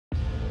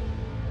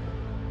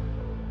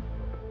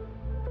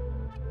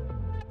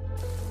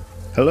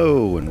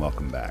Hello and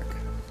welcome back.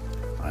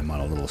 I'm on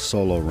a little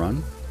solo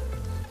run,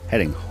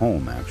 heading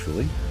home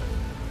actually,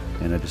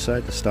 and I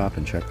decided to stop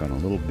and check on a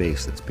little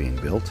base that's being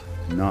built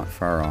not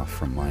far off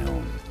from my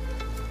own.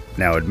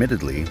 Now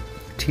admittedly,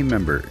 team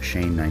member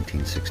Shane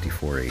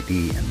 1964 AD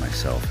and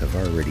myself have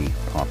already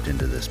popped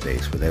into this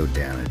base without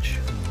damage,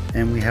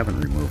 and we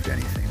haven't removed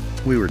anything.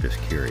 We were just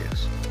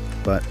curious.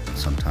 But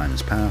some time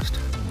has passed,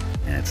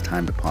 and it's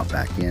time to pop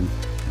back in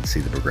and see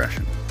the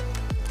progression.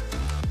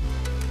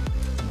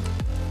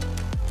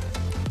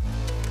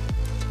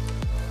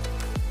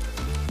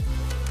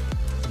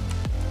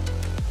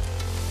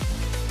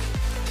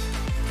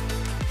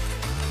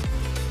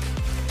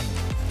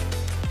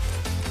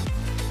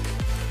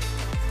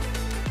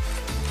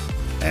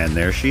 And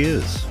there she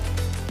is.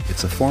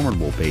 It's a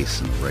formidable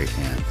base in the right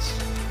hands.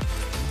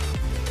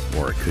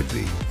 Or it could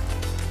be.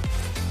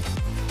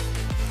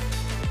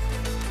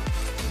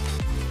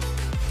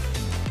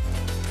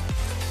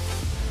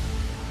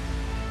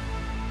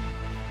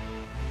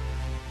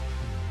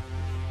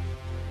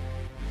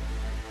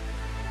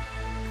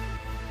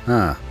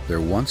 There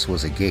once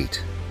was a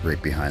gate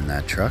right behind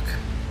that truck.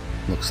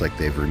 Looks like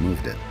they've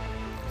removed it.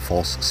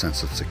 False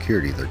sense of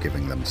security they're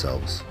giving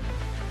themselves.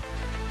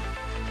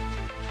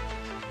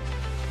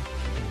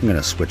 I'm going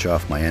to switch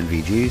off my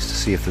NVGs to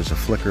see if there's a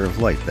flicker of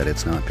light that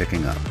it's not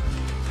picking up.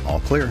 All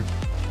clear.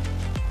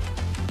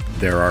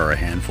 There are a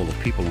handful of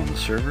people on the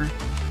server,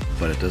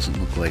 but it doesn't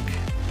look like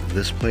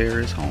this player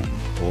is home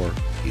or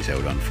he's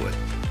out on foot.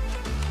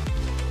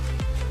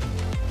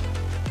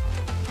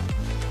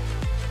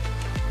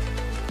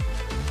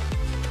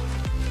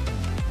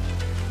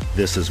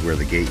 This is where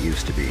the gate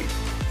used to be,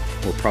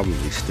 or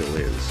probably still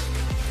is.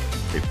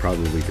 They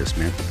probably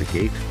dismantled the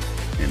gate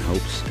in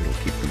hopes it'll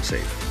keep them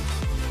safe.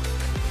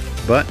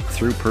 But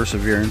through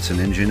perseverance and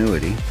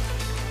ingenuity,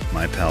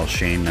 my pal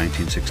Shane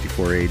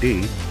 1964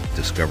 AD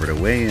discovered a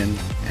way in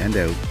and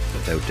out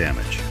without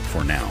damage,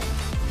 for now.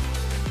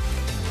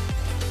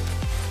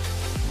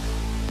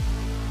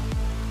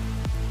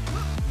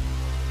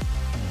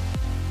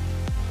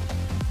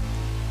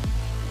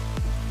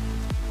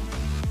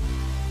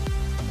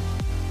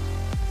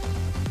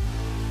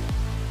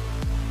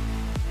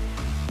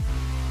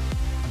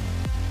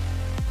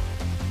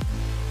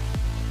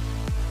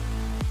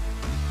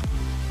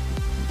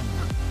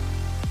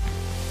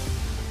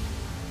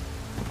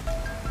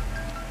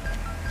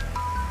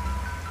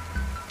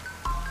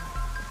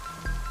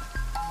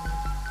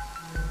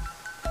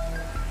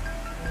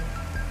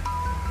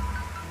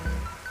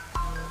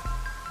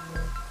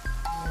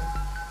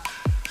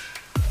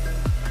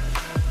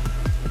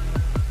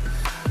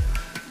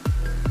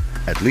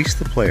 At least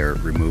the player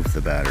removed the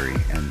battery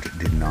and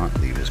did not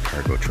leave his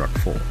cargo truck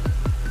full.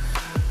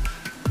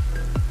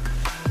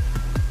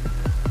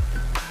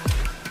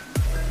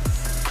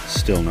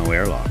 Still no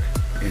airlock.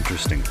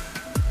 Interesting.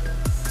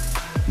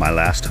 My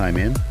last time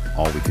in,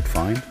 all we could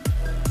find,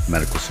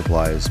 medical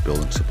supplies,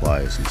 building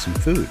supplies, and some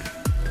food.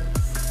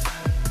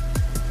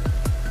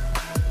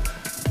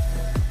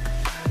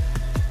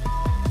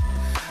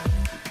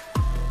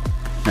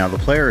 Now the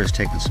player has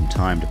taken some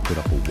time to put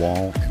up a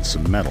wall and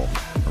some metal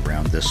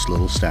around this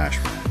little stash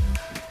room.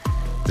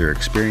 They're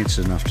experienced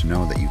enough to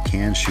know that you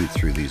can shoot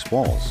through these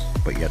walls,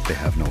 but yet they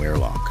have no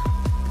airlock.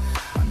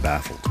 I'm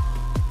baffled.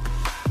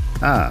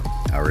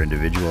 Our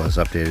individual has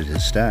updated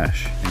his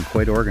stash, and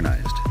quite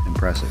organized.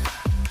 Impressive.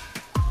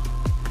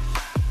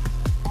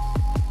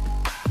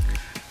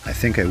 I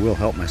think I will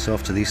help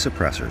myself to these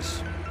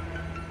suppressors.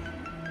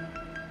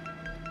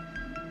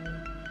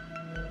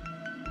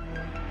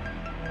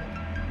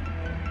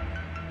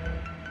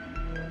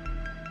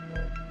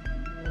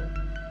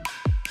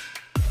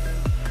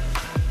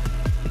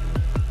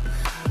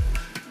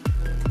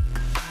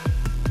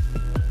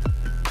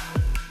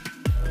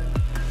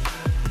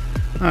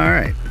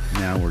 Alright,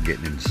 now we're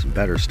getting into some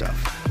better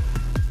stuff.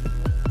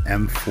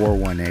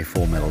 M41A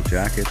full metal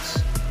jackets,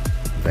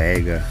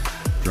 Viega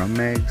drum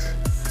mags,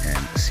 and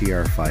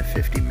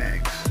CR550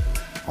 mags.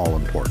 All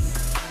important.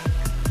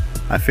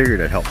 I figured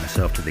I'd help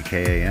myself to the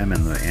KAM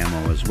and the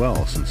ammo as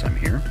well since I'm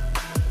here.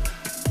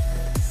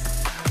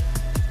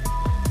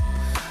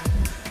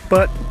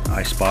 But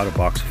I spot a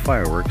box of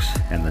fireworks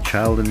and the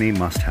child in me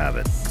must have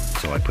it,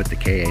 so I put the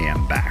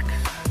KAM back.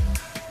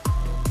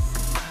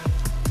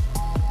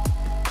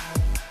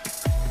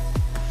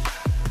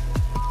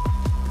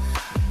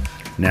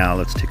 Now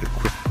let's take a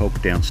quick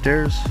poke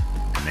downstairs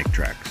and make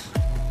tracks.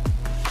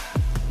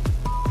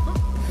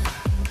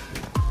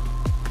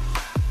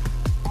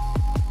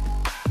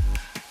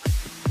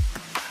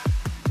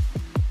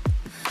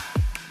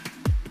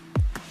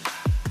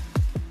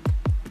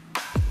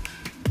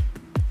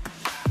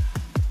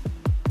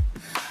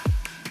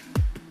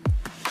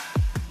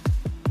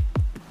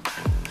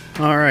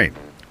 Alright,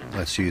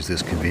 let's use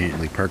this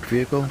conveniently parked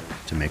vehicle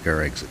to make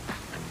our exit.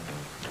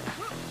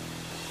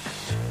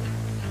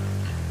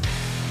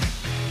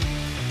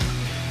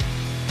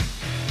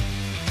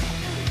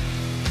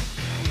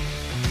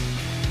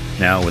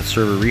 Now with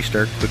server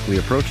restart quickly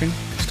approaching,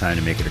 it's time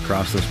to make it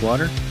across this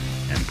water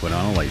and put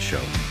on a light show.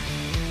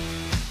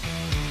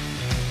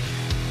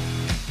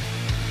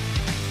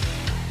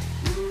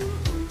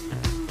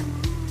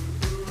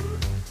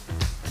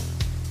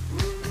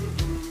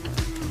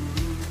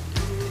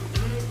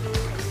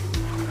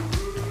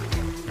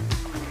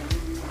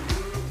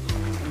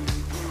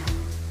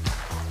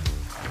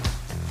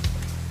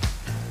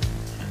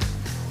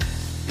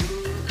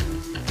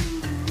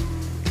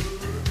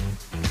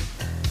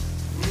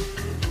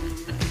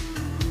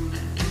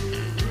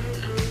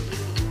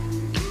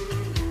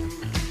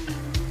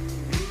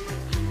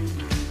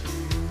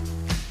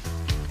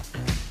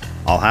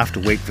 I'll have to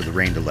wait for the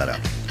rain to let up.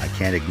 I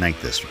can't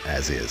ignite this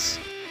as is.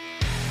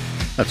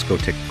 Let's go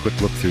take a quick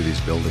look through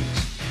these buildings.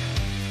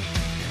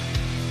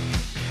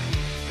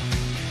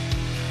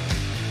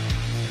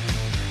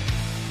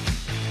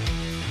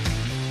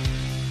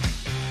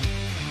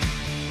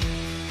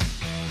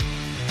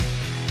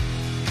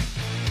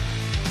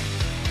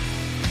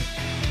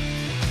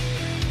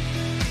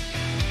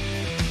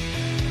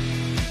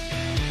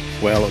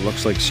 Well, it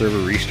looks like server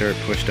restart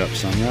pushed up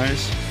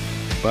sunrise,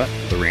 but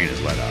the rain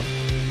has let up.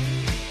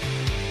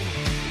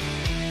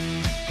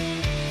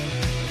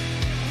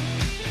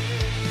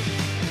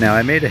 Now,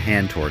 I made a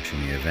hand torch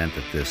in the event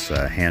that this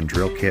hand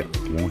drill kit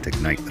won't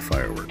ignite the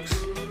fireworks.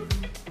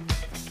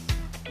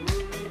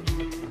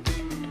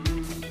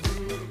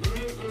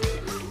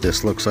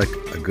 This looks like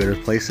a good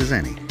a place as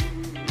any.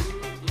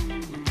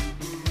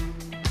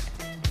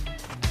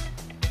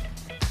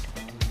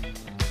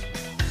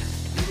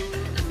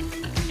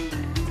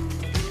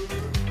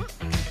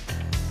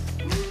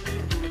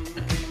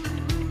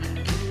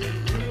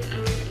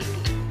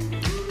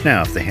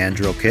 Now, if the hand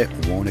drill kit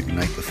won't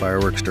ignite the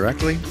fireworks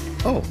directly,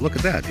 oh, look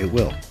at that, it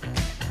will.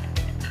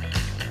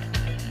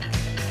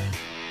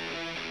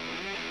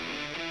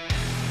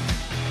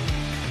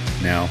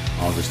 Now,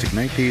 I'll just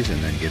ignite these and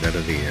then get out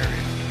of the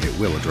area. It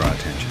will draw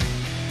attention.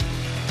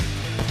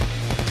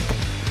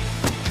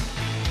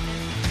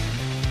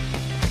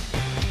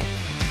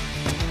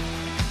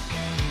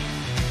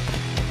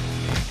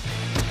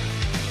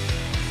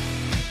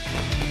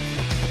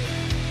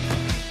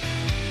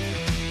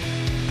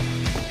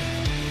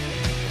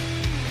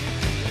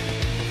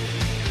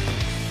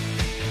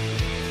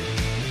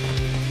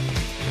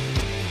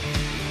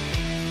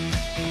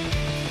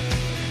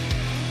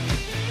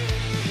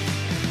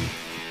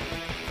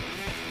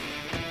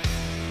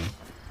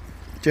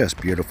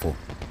 Just beautiful.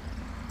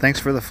 Thanks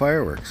for the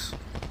fireworks.